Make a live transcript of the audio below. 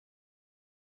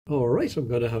All right, I'm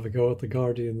going to have a go at the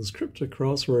Guardian's Cryptic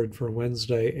Crossword for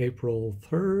Wednesday, April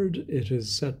 3rd. It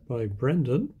is set by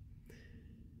Brendan.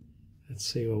 Let's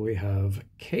see what we have.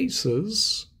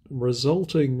 Cases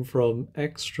resulting from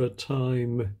extra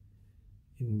time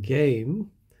in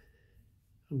game.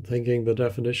 I'm thinking the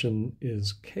definition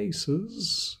is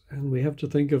cases, and we have to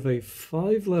think of a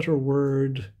 5-letter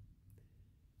word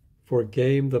for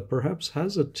game that perhaps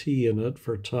has a T in it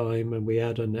for time, and we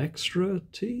add an extra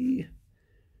T.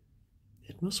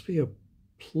 It must be a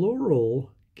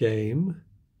plural game,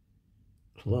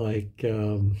 like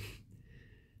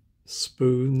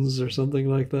spoons or something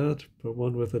like that, but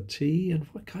one with a T. And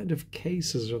what kind of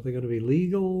cases? Are they going to be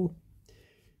legal?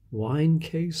 Wine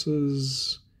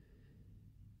cases?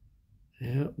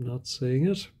 Yeah, not seeing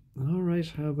it. All right,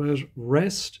 how about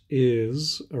rest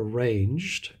is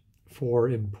arranged for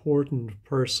important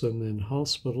person in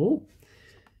hospital?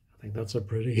 I think that's a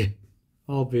pretty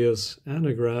obvious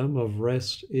anagram of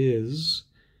rest is,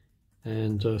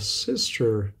 and a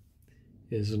sister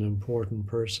is an important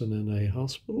person in a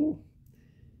hospital.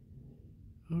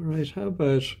 All right, how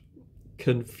about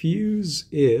confuse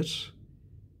it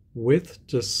with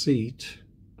deceit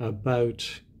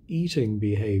about eating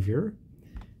behavior?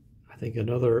 I think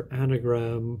another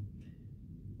anagram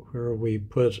where we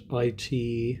put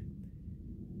IT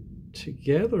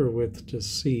together with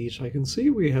deceit. I can see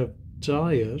we have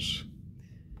diet.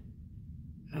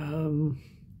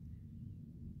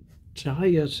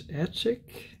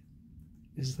 Dietetic,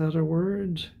 is that a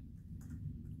word?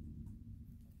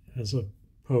 As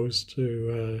opposed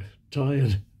to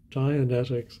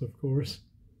Dianetics, of course.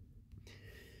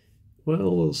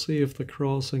 Well, we'll see if the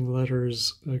crossing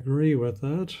letters agree with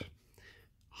that.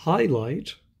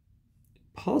 Highlight,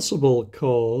 possible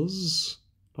cause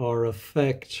or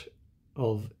effect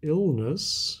of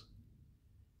illness.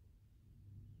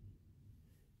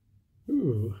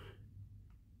 Ooh.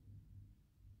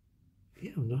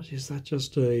 Yeah, I'm not, is that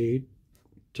just a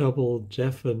double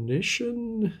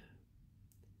definition?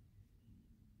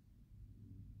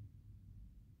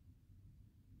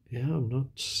 Yeah, I'm not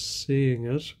seeing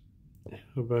it.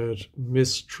 How about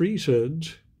mistreated,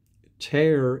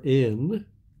 tear in,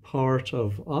 part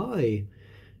of I?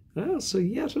 So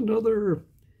yet another,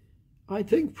 I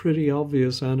think, pretty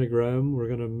obvious anagram. We're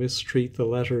going to mistreat the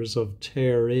letters of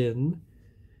tear in.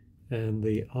 And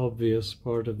the obvious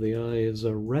part of the eye is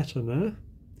a retina.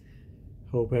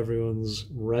 Hope everyone's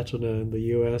retina in the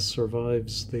US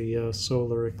survives the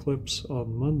solar eclipse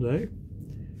on Monday.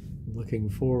 Looking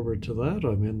forward to that.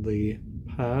 I'm in the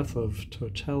path of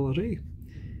totality.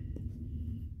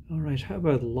 All right, how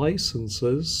about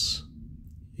licenses,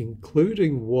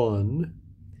 including one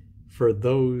for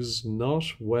those not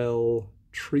well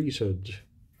treated?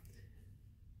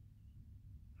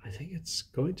 I think it's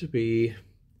going to be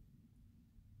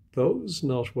those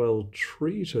not well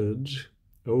treated.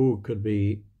 Oh, could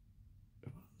be, I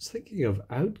was thinking of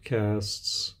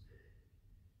outcasts,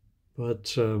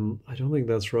 but I don't think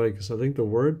that's right, because I think the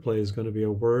wordplay is going to be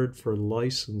a word for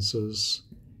licenses,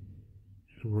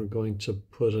 and we're going to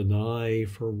put an I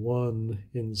for one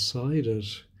inside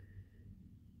it.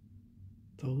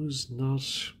 Those not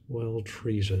well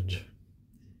treated.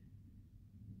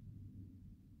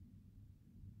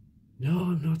 No,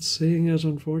 I'm not seeing it,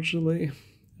 unfortunately.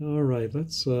 All right,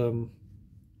 let's go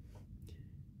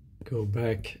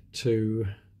back to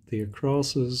the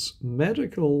acrosses.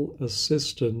 Medical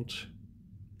assistant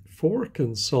for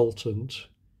consultant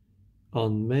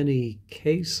on many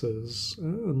cases.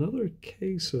 Oh, another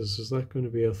cases. Is that going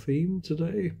to be a theme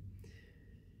today?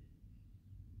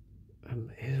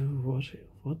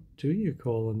 What do you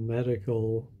call a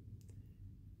medical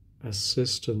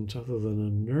assistant other than a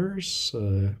nurse?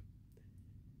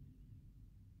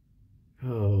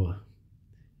 Oh,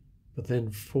 but then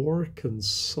for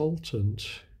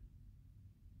consultant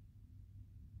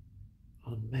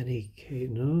on many cases,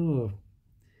 no,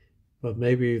 but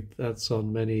maybe that's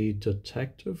on many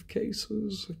detective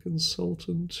cases, a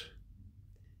consultant.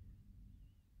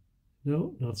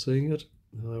 No, not seeing it.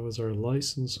 That was our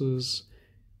licenses.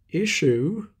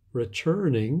 Issue,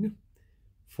 returning,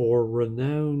 for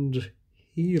renowned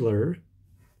healer.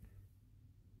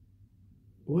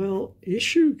 Well,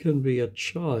 issue can be a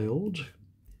child,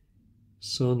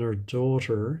 son or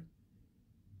daughter,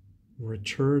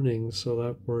 returning, so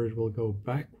that word will go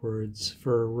backwards.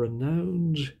 For a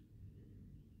renowned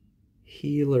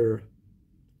healer,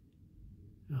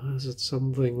 is it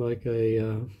something like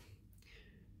a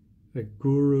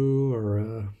guru or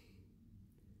a...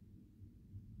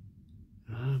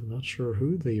 I'm not sure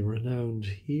who the renowned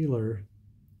healer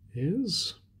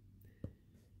is.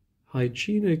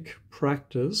 Hygienic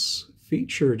practice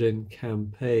featured in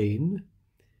campaign,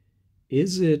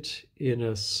 is it in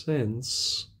a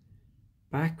sense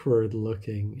backward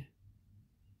looking?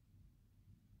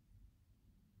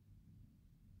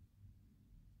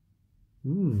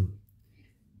 Well,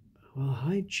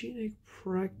 hygienic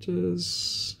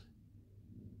practice.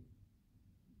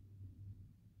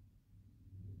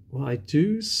 Well, I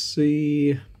do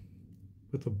see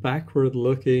with the backward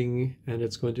looking, and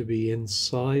it's going to be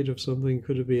inside of something.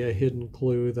 Could it be a hidden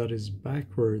clue that is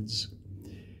backwards?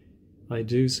 I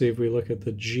do see if we look at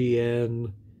the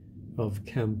GN of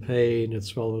campaign, it's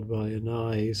followed by an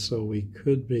I, so we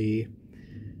could be,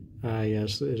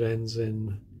 yes, it ends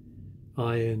in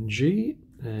ing,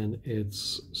 and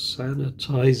it's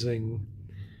sanitizing.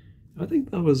 I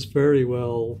think that was very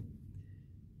well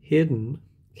hidden.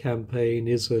 Campaign,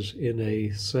 is it in a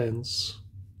sense?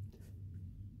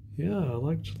 Yeah, I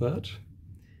liked that.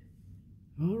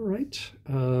 All right.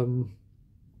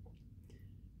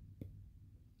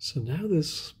 So now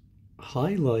this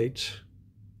highlight.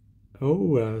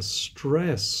 Oh,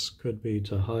 stress could be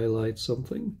to highlight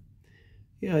something.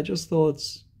 Yeah, I just thought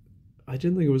I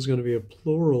didn't think it was going to be a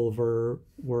plural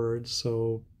word,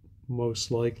 so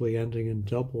most likely ending in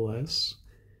double S.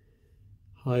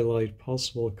 Highlight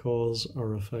possible cause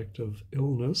or effect of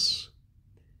illness.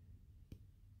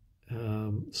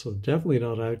 So definitely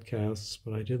not outcasts,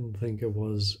 but I didn't think it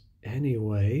was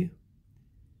anyway.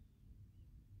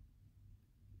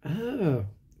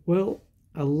 Well,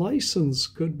 a license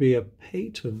could be a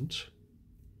patent.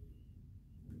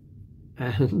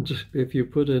 And if you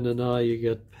put in an I, you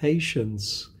get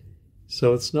patients.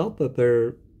 So it's not that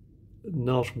they're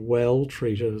not well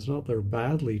treated, it's not they're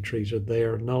badly treated, they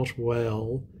are not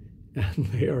well and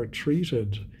they are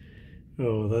treated.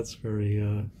 Oh, that's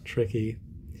very tricky.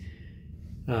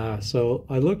 So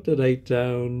I looked at 8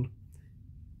 down,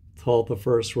 thought the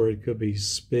first word could be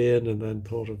spin, and then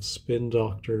thought of spin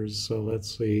doctors. So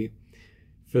let's see.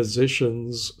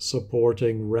 Physicians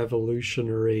supporting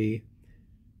revolutionary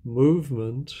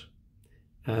movement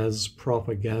as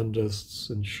propagandists,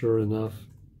 and sure enough,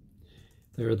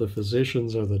 they're the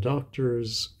physicians or the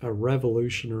doctors. A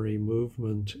revolutionary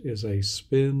movement is a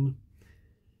spin,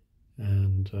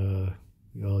 and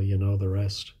well, you know the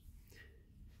rest.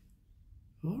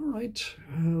 All right,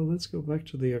 let's go back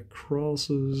to the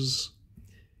acrosses.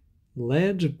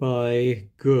 Led by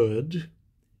good,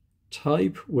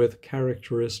 type with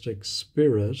characteristic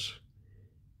spirit,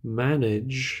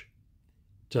 manage,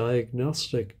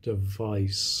 diagnostic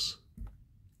device.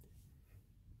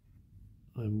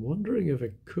 I'm wondering if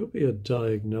it could be a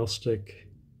diagnostic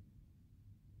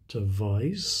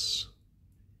device,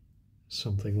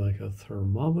 something like a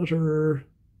thermometer.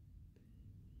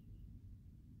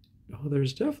 Oh,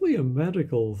 there's definitely a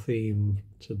medical theme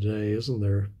today, isn't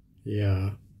there? Yeah.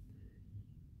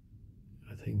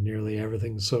 I think nearly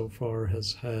everything so far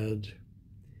has had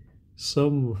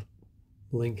some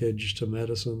linkage to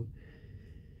medicine.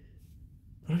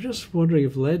 But I'm just wondering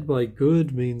if led by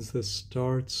good means this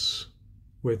starts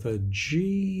with a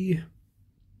G.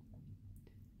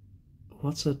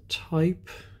 What's a type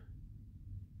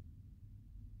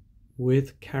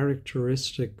with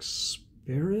characteristic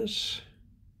spirit?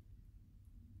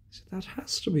 See, that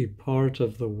has to be part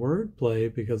of the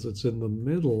wordplay because it's in the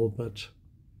middle, but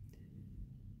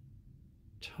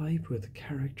type with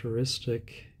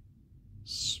characteristic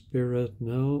spirit,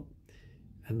 no.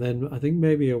 And then I think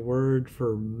maybe a word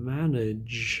for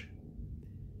manage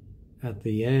at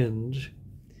the end.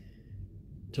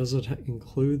 Does it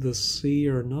include the C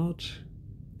or not?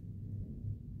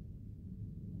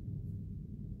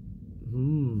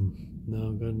 Now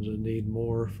I'm going to need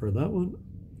more for that one.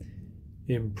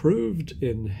 Improved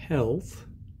in health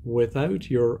without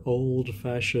your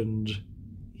old-fashioned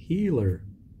healer.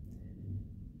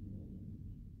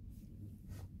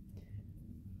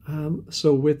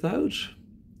 So without,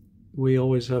 we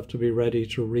always have to be ready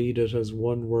to read it as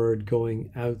one word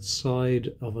going outside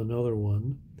of another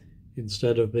one.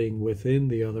 Instead of being within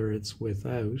the other, it's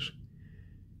without.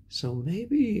 So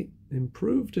maybe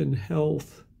improved in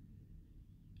health,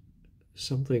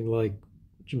 something like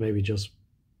maybe just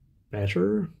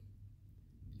better.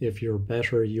 If you're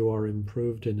better, you are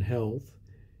improved in health.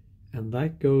 And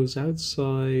that goes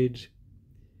outside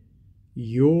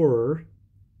your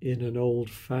in an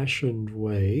old-fashioned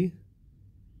way.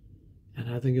 And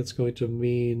I think it's going to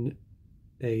mean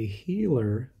a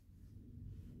healer.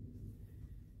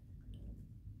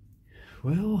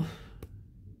 Well,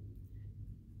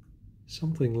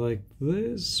 something like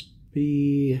this.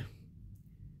 Be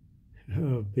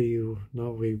not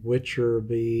bewitcher,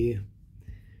 be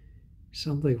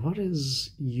something. What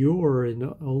is your in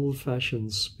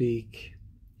old-fashioned speak?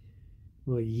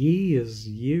 Well, ye is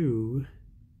you.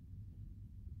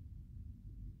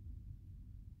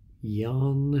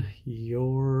 Yon,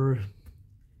 your.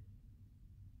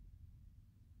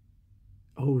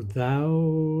 Oh,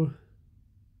 thou.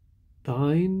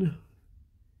 Thine.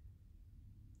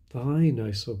 Thine,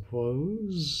 I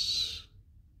suppose.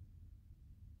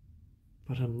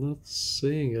 But I'm not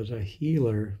seeing it. A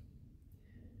healer.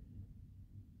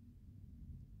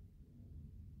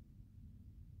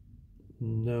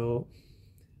 No,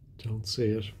 don't see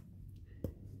it.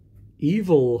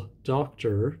 Evil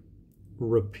doctor,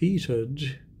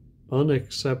 repeated,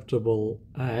 unacceptable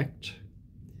act.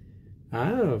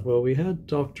 Ah, well, we had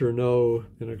Dr. No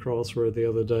in a crossword the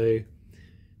other day,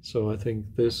 so I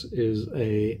think this is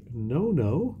a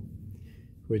no-no,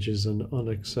 which is an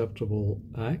unacceptable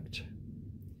act.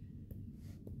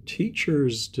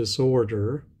 Teacher's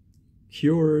disorder,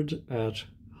 cured at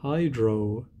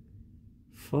hydro.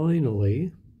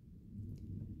 Finally,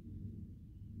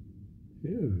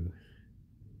 ew.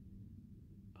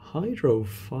 Hydro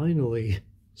finally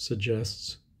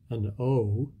suggests an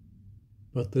O,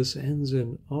 but this ends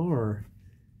in R.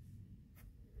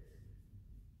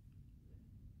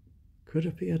 Could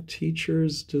it be a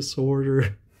teacher's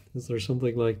disorder? Is there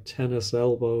something like tennis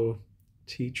elbow,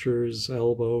 teacher's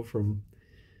elbow from,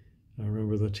 I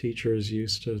remember the teachers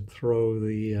used to throw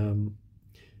the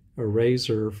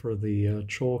eraser for the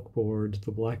chalkboard,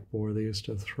 the blackboard, they used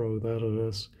to throw that at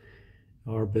us,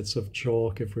 our bits of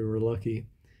chalk if we were lucky.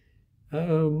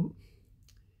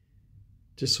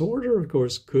 Disorder, of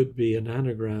course, could be an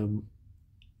anagram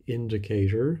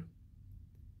indicator.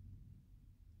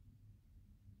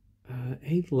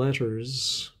 8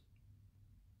 letters.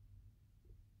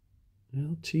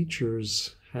 Well,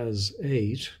 teachers has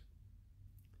 8.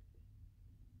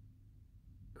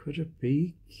 Could it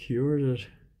be cured at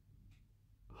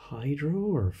hydro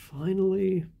or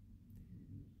finally?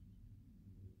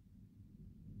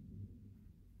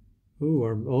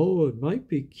 Oh, it might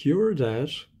be cured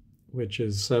at, which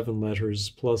is 7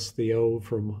 letters plus the O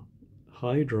from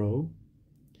hydro,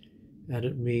 and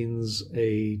it means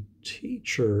a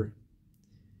teacher.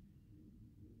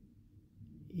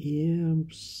 Yeah, I'm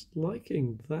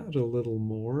liking that a little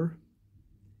more.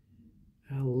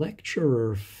 A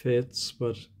lecturer fits,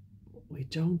 but we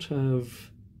don't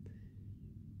have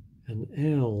an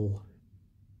L.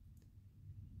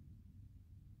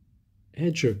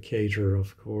 Educator,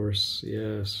 of course,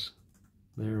 yes.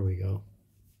 There we go.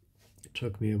 It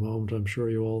took me a moment. I'm sure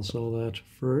you all saw that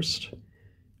first.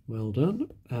 Well done.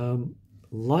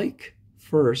 Like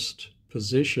first,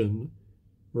 position,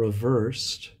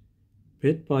 reversed,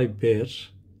 bit by bit,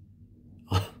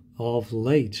 of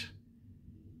late.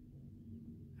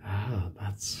 Ah,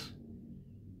 that's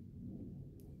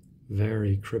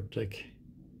very cryptic.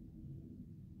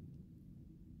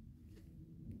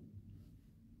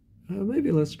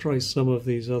 Maybe let's try some of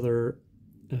these other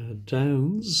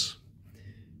downs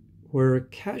where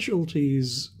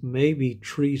casualties may be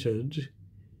treated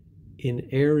in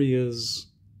areas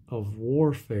of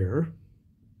warfare.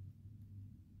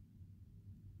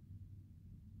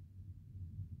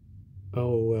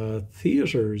 Oh,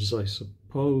 theaters, I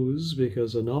suppose,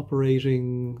 because an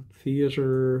operating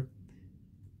theater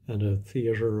and a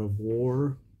theater of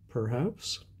war,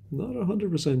 perhaps. Not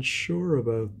 100% sure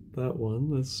about that one.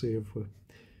 Let's see if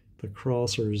the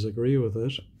crossers agree with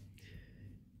it.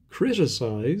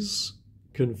 Criticize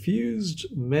confused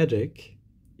medic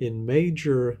in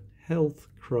major health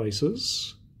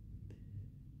crisis.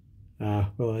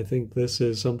 Well, I think this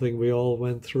is something we all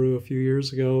went through a few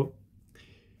years ago.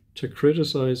 To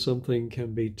criticize something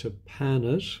can be to pan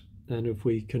it, and if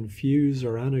we confuse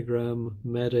our anagram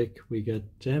medic, we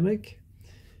get demic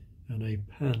and a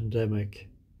pandemic.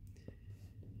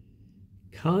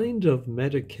 Kind of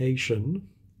medication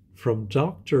from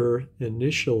doctor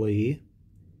initially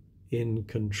in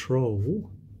control.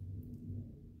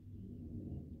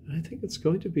 I think it's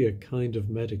going to be a kind of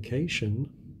medication,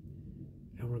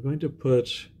 and we're going to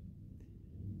put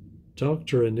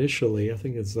doctor initially, I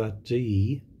think it's that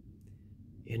D,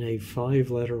 in a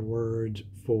 5-letter word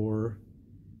for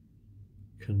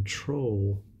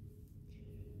control.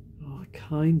 Oh, a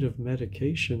kind of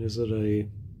medication, is it a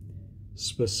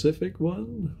specific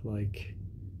one like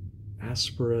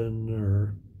aspirin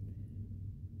or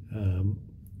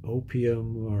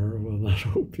opium, or, well, not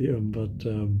opium, but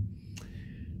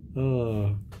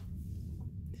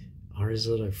or is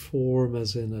it a form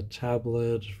as in a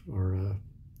tablet or a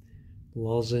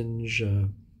lozenge, a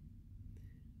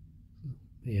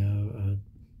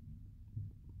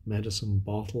medicine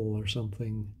bottle or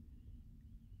something?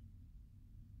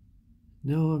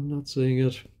 No, I'm not seeing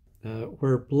it.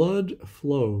 Where blood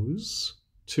flows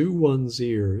to one's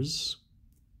ears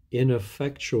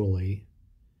ineffectually.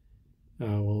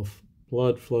 Well,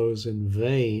 blood flows in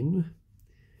vain.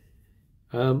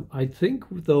 I think,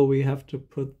 though, we have to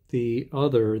put the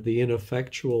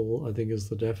ineffectual, I think is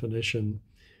the definition,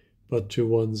 but to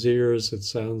one's ears, it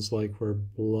sounds like where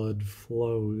blood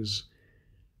flows.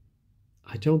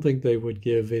 I don't think they would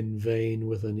give in vain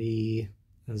with an E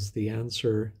as the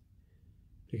answer,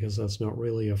 because that's not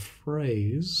really a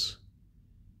phrase.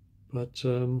 But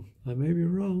I may be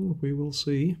wrong. We will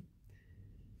see.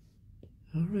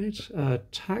 All right.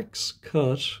 Tax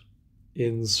cut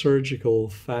in surgical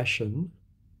fashion.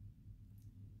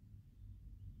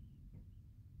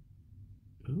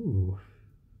 Ooh.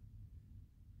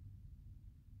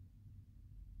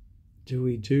 Do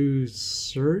we do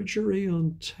surgery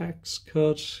on tax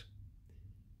cut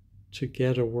to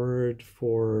get a word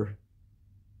for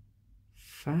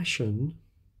fashion?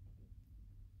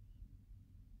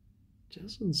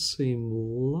 Doesn't seem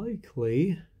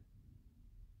likely.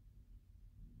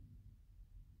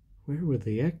 Where would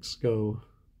the X go?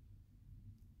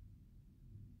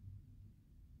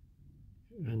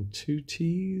 And two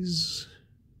T's?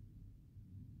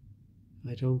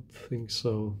 I don't think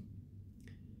so.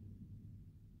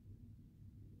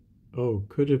 Oh,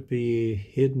 could it be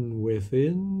hidden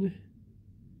within?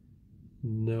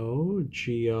 No,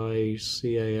 GICALF.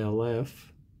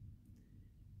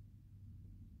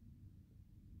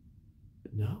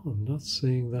 No, I'm not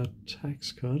seeing that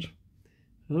tax cut.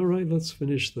 All right, let's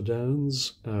finish the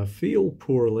downs. Feel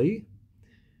poorly.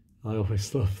 I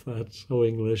always love that. So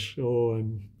English. Oh,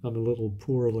 I'm a little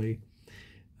poorly.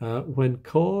 When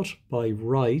caught by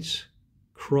right,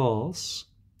 cross,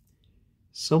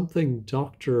 something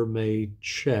doctor may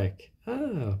check.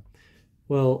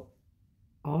 Well,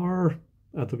 R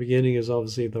at the beginning is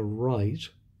obviously the right.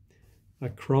 A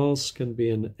cross can be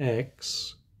an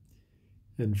X.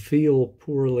 And feel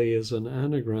poorly is an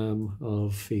anagram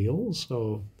of feel.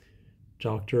 So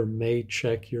doctor may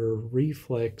check your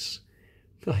reflex.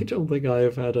 I don't think I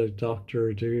have had a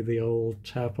doctor do the old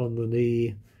tap on the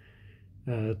knee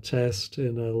test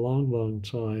in a long, long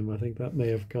time. I think that may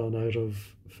have gone out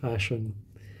of fashion.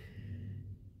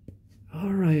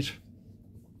 All right.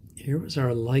 Here was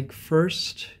our like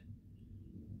first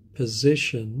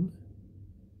position.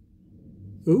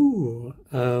 Ooh,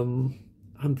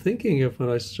 I'm thinking if when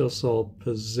I still saw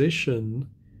position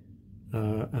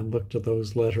and looked at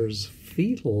those letters,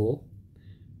 fetal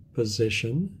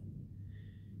position,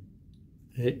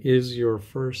 it is your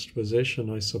first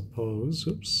position, I suppose.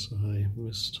 Oops, I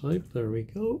mistyped. There we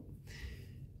go.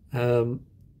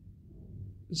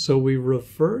 So we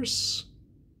reverse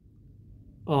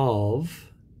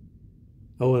of,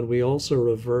 oh, and we also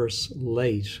reverse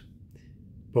late,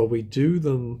 but we do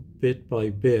them bit by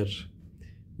bit.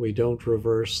 We don't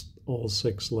reverse all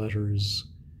 6 letters,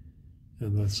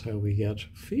 and that's how we get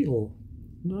feel.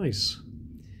 Nice.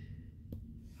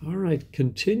 All right,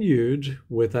 continued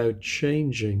without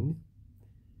changing.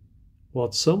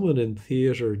 What someone in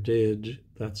theatre did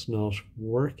that's not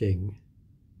working.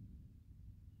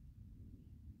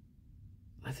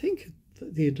 I think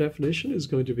the definition is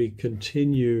going to be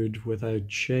continued without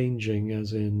changing,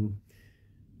 as in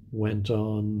went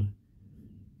on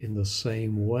in the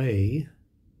same way.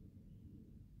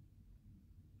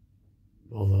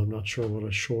 Although I'm not sure what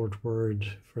a short word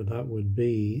for that would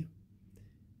be.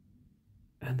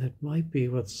 And it might be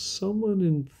what someone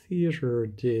in theatre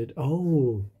did.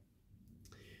 Oh,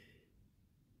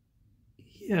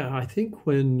 yeah, I think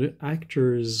when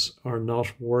actors are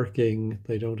not working,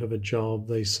 they don't have a job,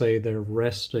 they say they're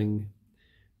resting.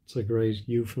 It's a great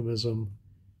euphemism.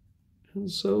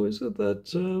 And so is it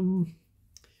that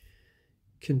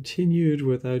continued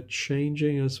without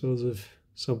changing? I suppose if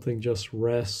something just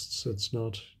rests, it's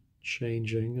not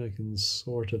changing. I can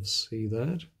sort of see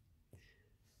that.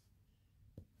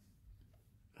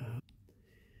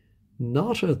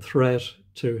 Not a threat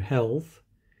to health,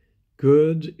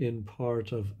 good in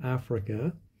part of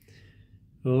Africa.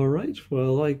 All right,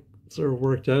 well, I sort of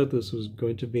worked out this was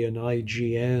going to be an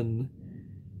IGN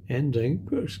ending.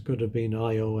 Could have been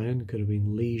ION, could have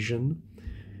been lesion.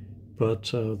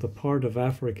 But the part of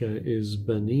Africa is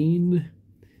Benin.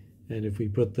 And if we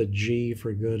put the G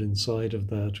for good inside of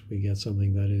that, we get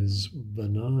something that is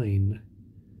benign.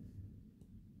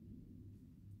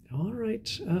 All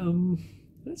right,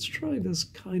 let's try this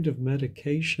kind of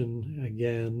medication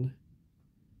again.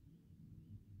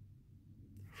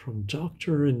 From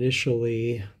doctor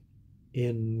initially,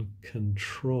 in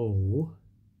control.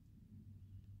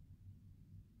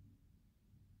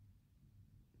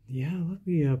 Yeah, let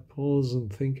me pause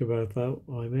and think about that.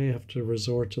 I may have to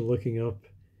resort to looking up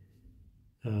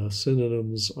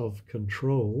synonyms of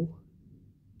control.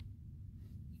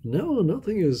 No,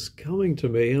 nothing is coming to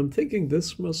me. I'm thinking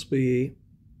this must be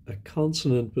a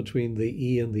consonant between the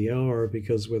E and the R,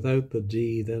 because without the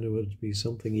D, then it would be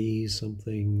something E,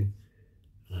 something.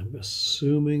 I'm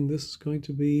assuming this is going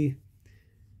to be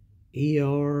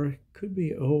ER, could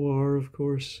be OR, of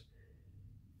course.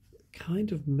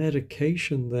 Kind of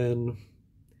medication, then.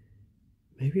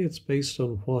 Maybe it's based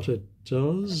on what it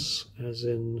does, as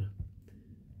in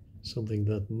something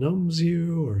that numbs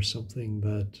you, or something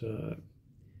that,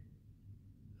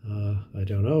 I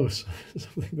don't know,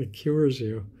 something that cures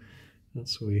you.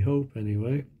 That's what we hope,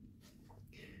 anyway.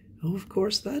 Oh, of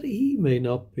course, that E may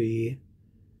not be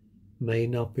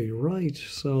right.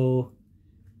 So,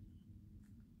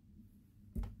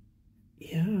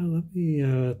 yeah, let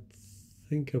me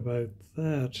think about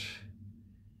that.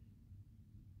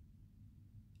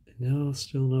 No,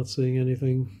 still not seeing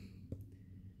anything.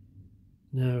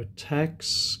 Now,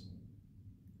 tax.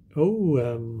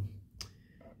 Oh,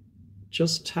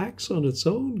 just tax on its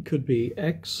own could be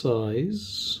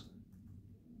excise.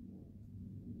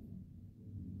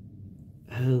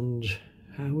 And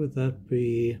how would that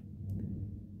be?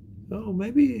 Oh,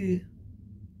 maybe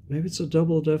it's a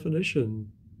double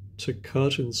definition. To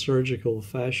cut in surgical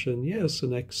fashion. Yes,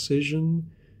 an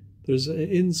excision. There's an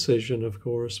incision, of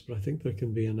course, but I think there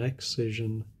can be an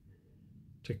excision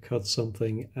to cut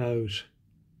something out.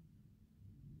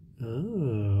 Ah,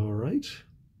 all right.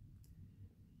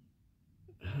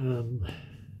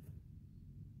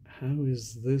 How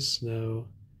is this now?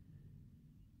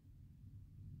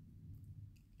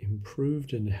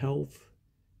 Improved in health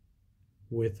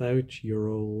without your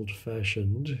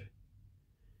old-fashioned.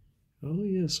 Oh,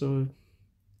 yeah, so,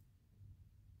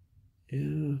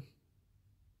 yeah.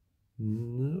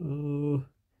 No.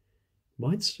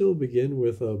 Might still begin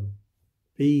with a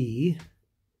B.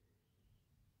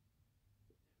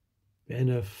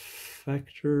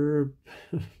 Benefactor.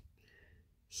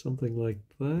 Something like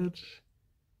that.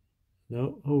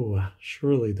 No. Oh,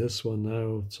 surely this one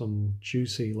now. Some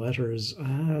juicy letters.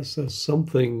 So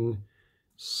something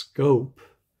scope.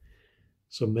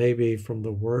 So maybe from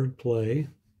the wordplay.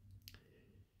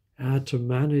 To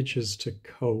manage is to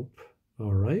cope.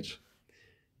 All right.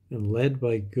 And led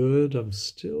by good, I'm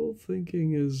still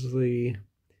thinking is the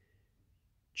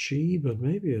G, but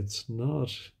maybe it's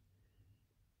not.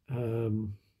 Oh,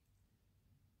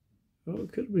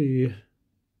 it could be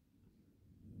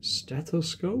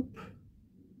stethoscope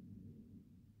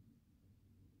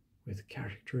with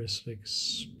characteristic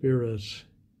spirit.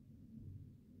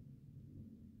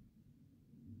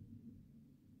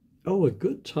 Oh, a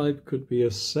good type could be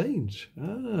a saint.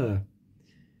 Ah.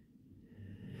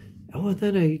 Oh, and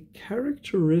then a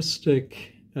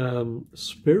characteristic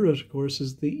spirit, of course,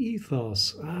 is the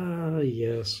ethos. Ah,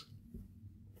 yes.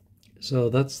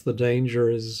 So that's the danger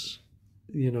is,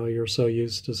 you're so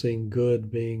used to seeing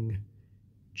good being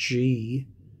G,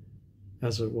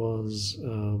 as it was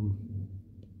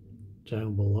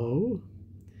down below.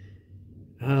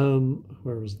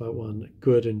 Where was that one?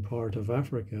 Good in part of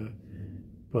Africa.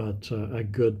 But a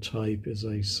good type is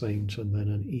a saint and then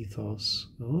an ethos.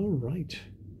 All right.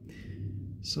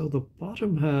 So the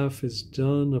bottom half is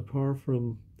done apart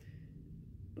from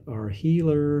our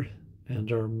healer and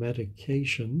our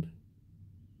medication.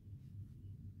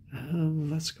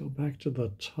 Let's go back to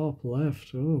the top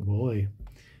left. Oh boy.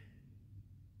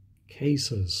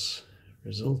 Cases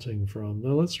resulting from.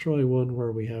 Now let's try one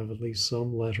where we have at least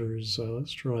some letters.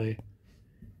 Let's try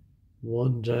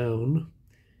one down.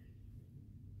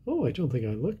 Oh, I don't think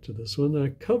I looked at this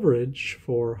one. Coverage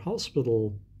for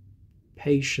hospital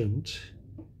patient,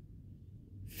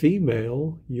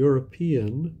 female,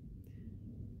 European,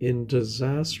 in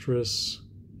disastrous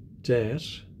debt.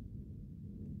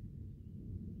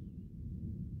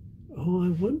 Oh, I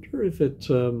wonder if it,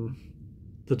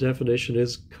 the definition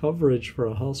is coverage for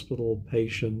a hospital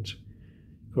patient.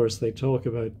 Of course, they talk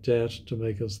about debt to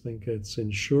make us think it's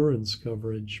insurance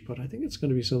coverage, but I think it's going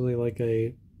to be something like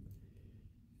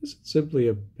is it simply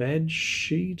a bed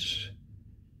sheet?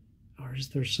 Or is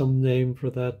there some name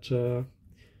for that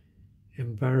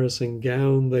embarrassing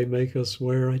gown they make us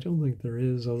wear? I don't think there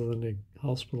is, other than a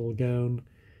hospital gown.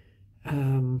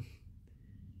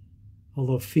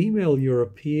 Although female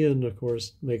European, of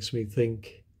course, makes me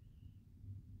think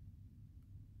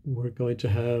we're going to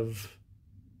have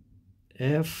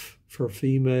F for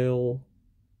female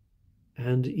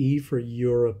and E for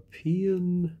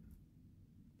European.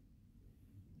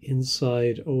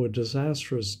 Inside, oh, a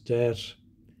disastrous debt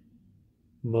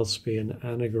must be an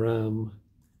anagram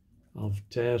of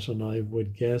debt, and I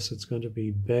would guess it's going to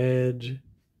be bed.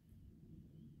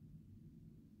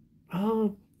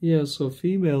 Oh, yeah, so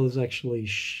female is actually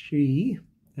she,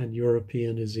 and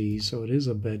European is he, so it is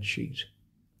a bed sheet.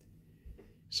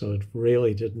 So it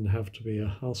really didn't have to be a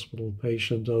hospital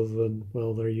patient other than,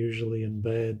 well, they're usually in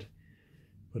bed,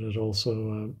 but it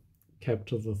also kept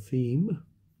to the theme.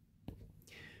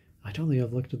 I don't think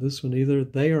I've looked at this one either.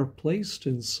 They are placed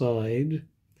inside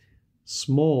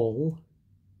small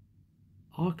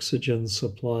oxygen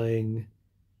supplying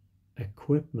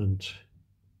equipment.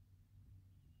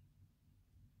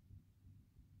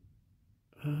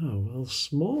 Oh, well,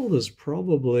 small is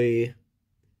probably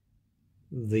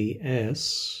the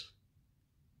S.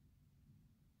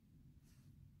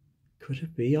 Could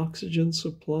it be oxygen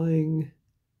supplying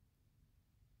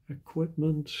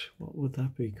equipment? What would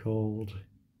that be called?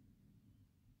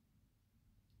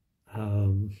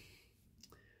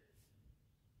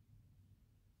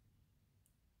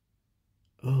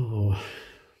 Oh,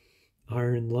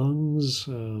 iron lungs.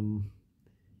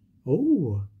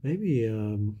 Oh,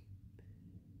 maybe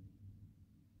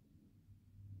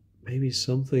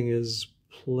something is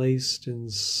placed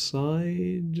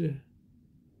inside.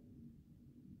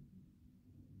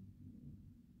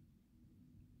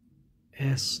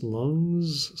 S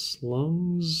lungs,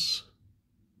 slungs.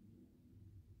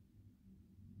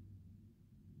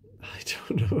 I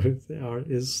don't know if they are.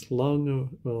 Is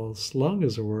slung? Well, slung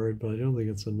is a word, but I don't think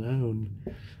it's a noun.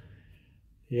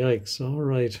 Yikes! All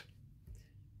right.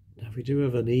 Now we do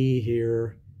have an E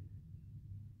here.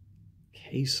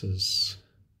 Cases.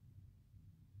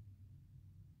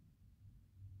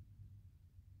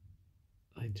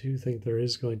 I do think there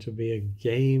is going to be a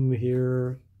game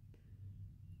here.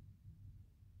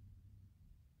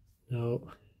 No.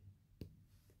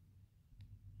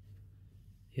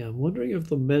 Yeah, I'm wondering if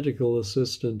the medical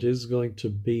assistant is going to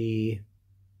be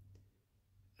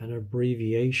an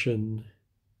abbreviation.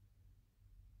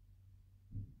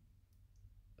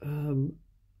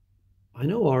 I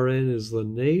know RN is the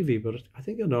Navy, but I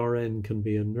think an RN can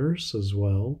be a nurse as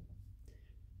well.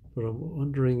 But I'm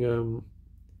wondering,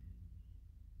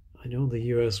 I know in the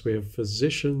US we have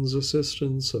physician's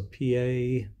assistants, a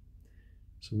PA.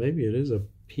 So maybe it is a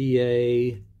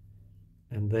PA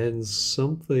and then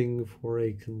something for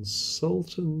a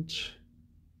consultant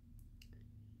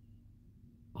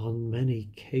on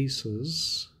many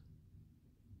cases.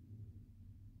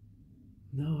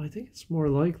 No, I think it's more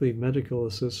likely medical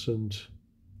assistant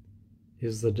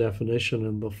is the definition,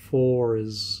 and the 4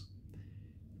 is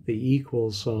the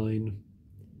equal sign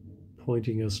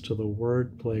pointing us to the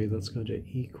wordplay that's going to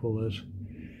equal it.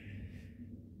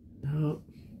 Now,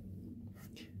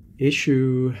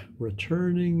 issue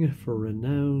returning for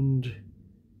renowned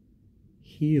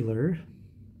healer.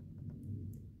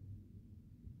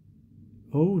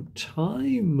 Oh,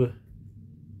 time.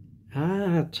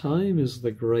 Ah, time is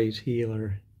the great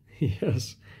healer.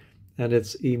 Yes. And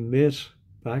it's emit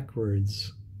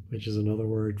backwards, which is another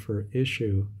word for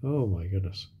issue. Oh my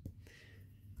goodness.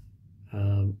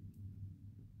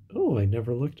 Oh, I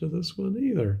never looked at this one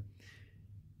either.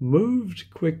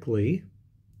 Moved quickly,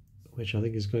 which I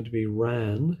think is going to be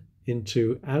ran,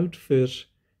 into outfit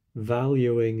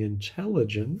valuing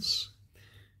intelligence,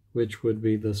 which would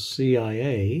be the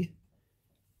CIA.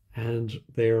 And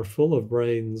they are full of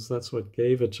brains. That's what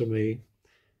gave it to me.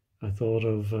 I thought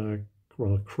of,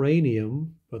 well,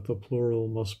 cranium, but the plural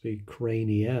must be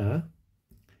crania.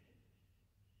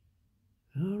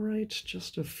 All right,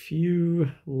 just a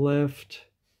few left.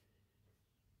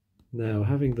 Now,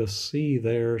 having the C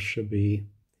there should be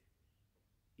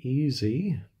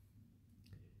easy.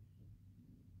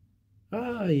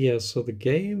 Ah, yes, so the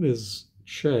game is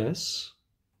chess.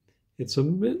 It's a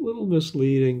little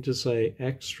misleading to say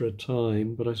extra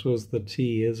time, but I suppose the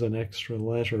T is an extra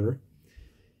letter.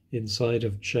 Inside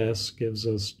of chess gives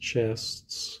us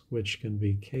chests, which can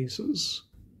be cases.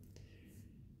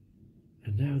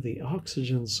 And now the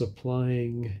oxygen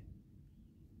supplying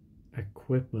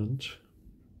equipment.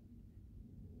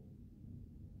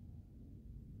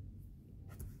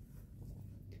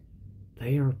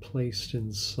 They are placed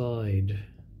inside.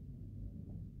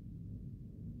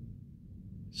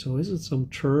 So is it some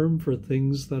term for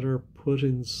things that are put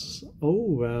in?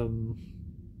 Oh,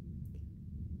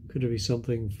 could it be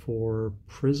something for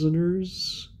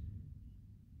prisoners?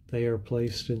 They are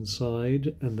placed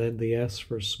inside, and then the S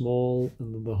for small,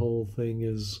 and then the whole thing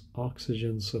is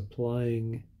oxygen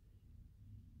supplying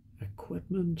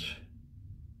equipment.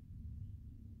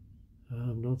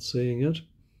 I'm not seeing it.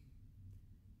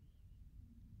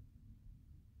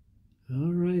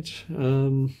 All right.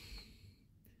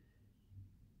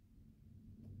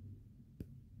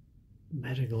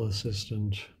 medical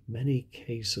assistant, many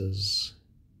cases.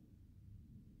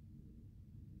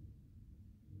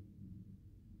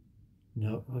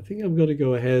 No, I think I'm going to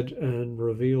go ahead and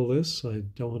reveal this. I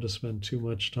don't want to spend too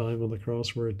much time on the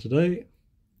crossword today.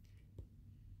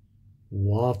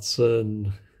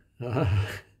 Watson.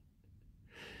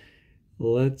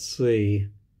 Let's see.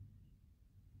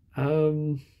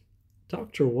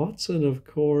 Dr. Watson, of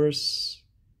course.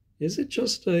 Is it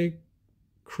just a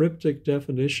cryptic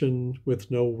definition with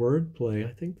no wordplay?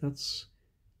 I think that's...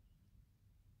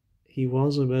 He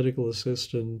was a medical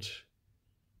assistant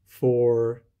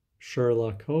for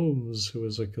Sherlock Holmes, who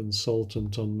was a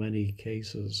consultant on many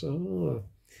cases. Oh,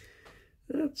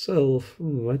 that's I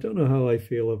don't know how I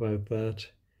feel about that.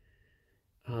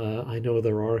 I know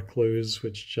there are clues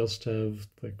which just have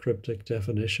the cryptic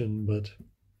definition, but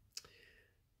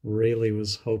really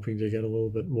was hoping to get a little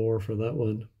bit more for that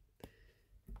one.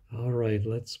 All right,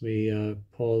 let's me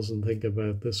pause and think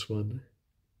about this one.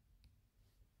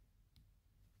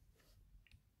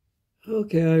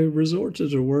 Okay, I resorted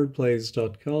to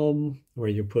wordplays.com, where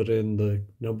you put in the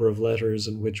number of letters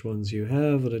and which ones you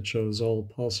have, and it shows all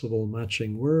possible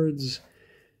matching words.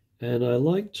 And I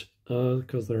liked,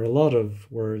 because there are a lot of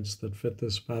words that fit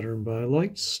this pattern, but I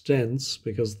liked stents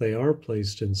because they are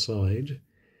placed inside.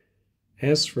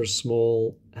 S for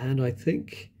small, and I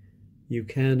think you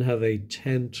can have a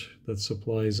tent that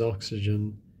supplies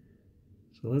oxygen.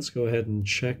 So let's go ahead and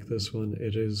check this one.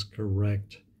 It is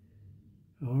correct.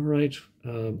 All right,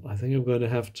 I think I'm going to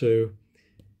have to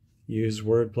use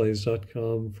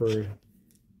wordplays.com for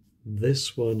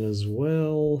this one as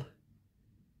well.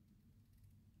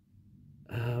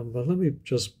 But let me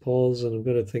just pause, and I'm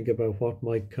going to think about what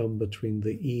might come between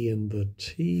the E and the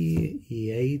T,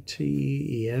 EAT,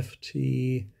 EFT,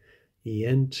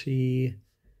 ENT.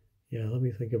 Yeah, let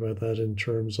me think about that in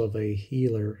terms of a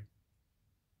healer.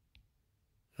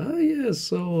 Yeah,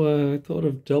 so I thought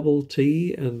of double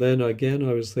T, and then again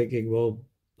I was thinking, well,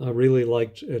 I really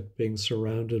liked it being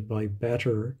surrounded by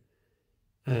better,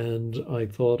 and I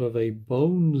thought of a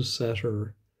bone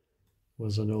setter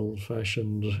was an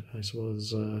old-fashioned, I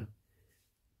suppose,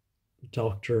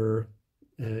 doctor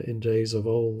in days of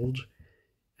old.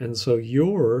 And so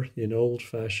your, in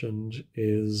old-fashioned,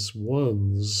 is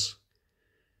ones.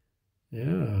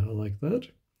 Yeah, I like that.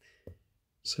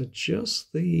 So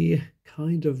just the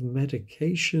kind of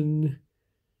medication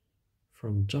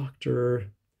from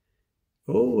doctor.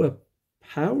 Oh, a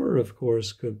power, of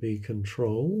course, could be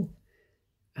control.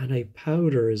 And a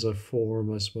powder is a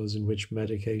form, I suppose, in which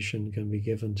medication can be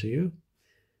given to you.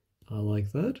 I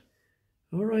like that.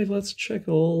 All right, let's check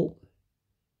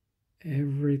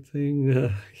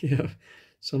everything. Yeah,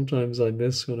 sometimes I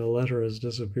miss when a letter has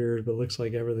disappeared, but it looks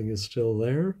like everything is still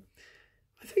there.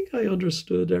 I think I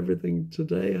understood everything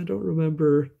today. I don't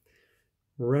remember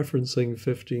referencing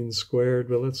 15 squared,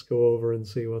 but let's go over and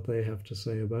see what they have to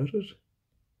say about it.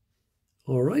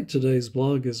 All right, today's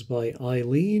blog is by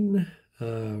Eileen.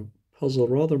 Puzzle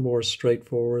rather more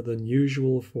straightforward than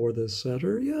usual for this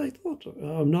setter. Yeah, I thought,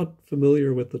 I'm not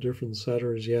familiar with the different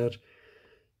setters yet,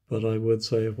 but I would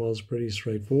say it was pretty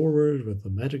straightforward with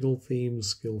the medical theme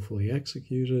skillfully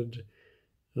executed.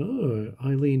 Oh,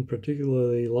 Eileen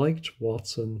particularly liked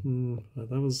Watson. That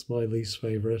was my least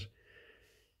favorite.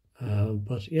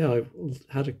 But yeah, I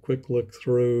had a quick look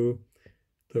through.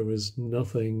 There was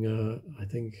nothing, I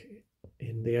think,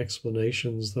 in the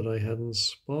explanations that I hadn't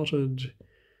spotted.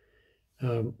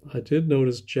 I did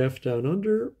notice Jeff Down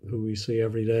Under, who we see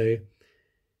every day,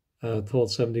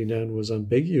 thought 79 was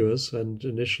ambiguous and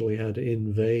initially had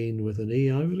in vain with an E.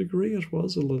 I would agree it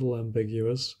was a little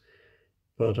ambiguous,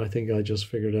 but I think I just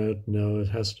figured out, no, it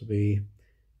has to be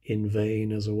in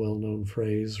vain as a well-known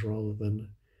phrase rather than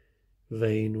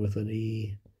vain with an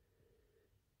E.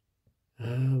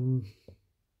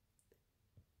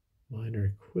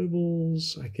 Minor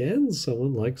quibbles. Again,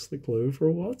 someone likes the clue for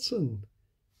Watson.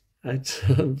 I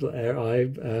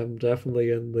am definitely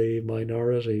in the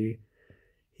minority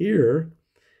here.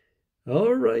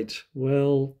 All right,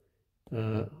 well,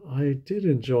 I did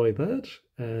enjoy that,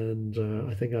 and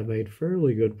I think I made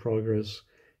fairly good progress,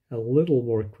 a little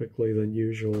more quickly than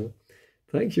usual.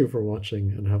 Thank you for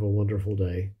watching, and have a wonderful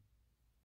day.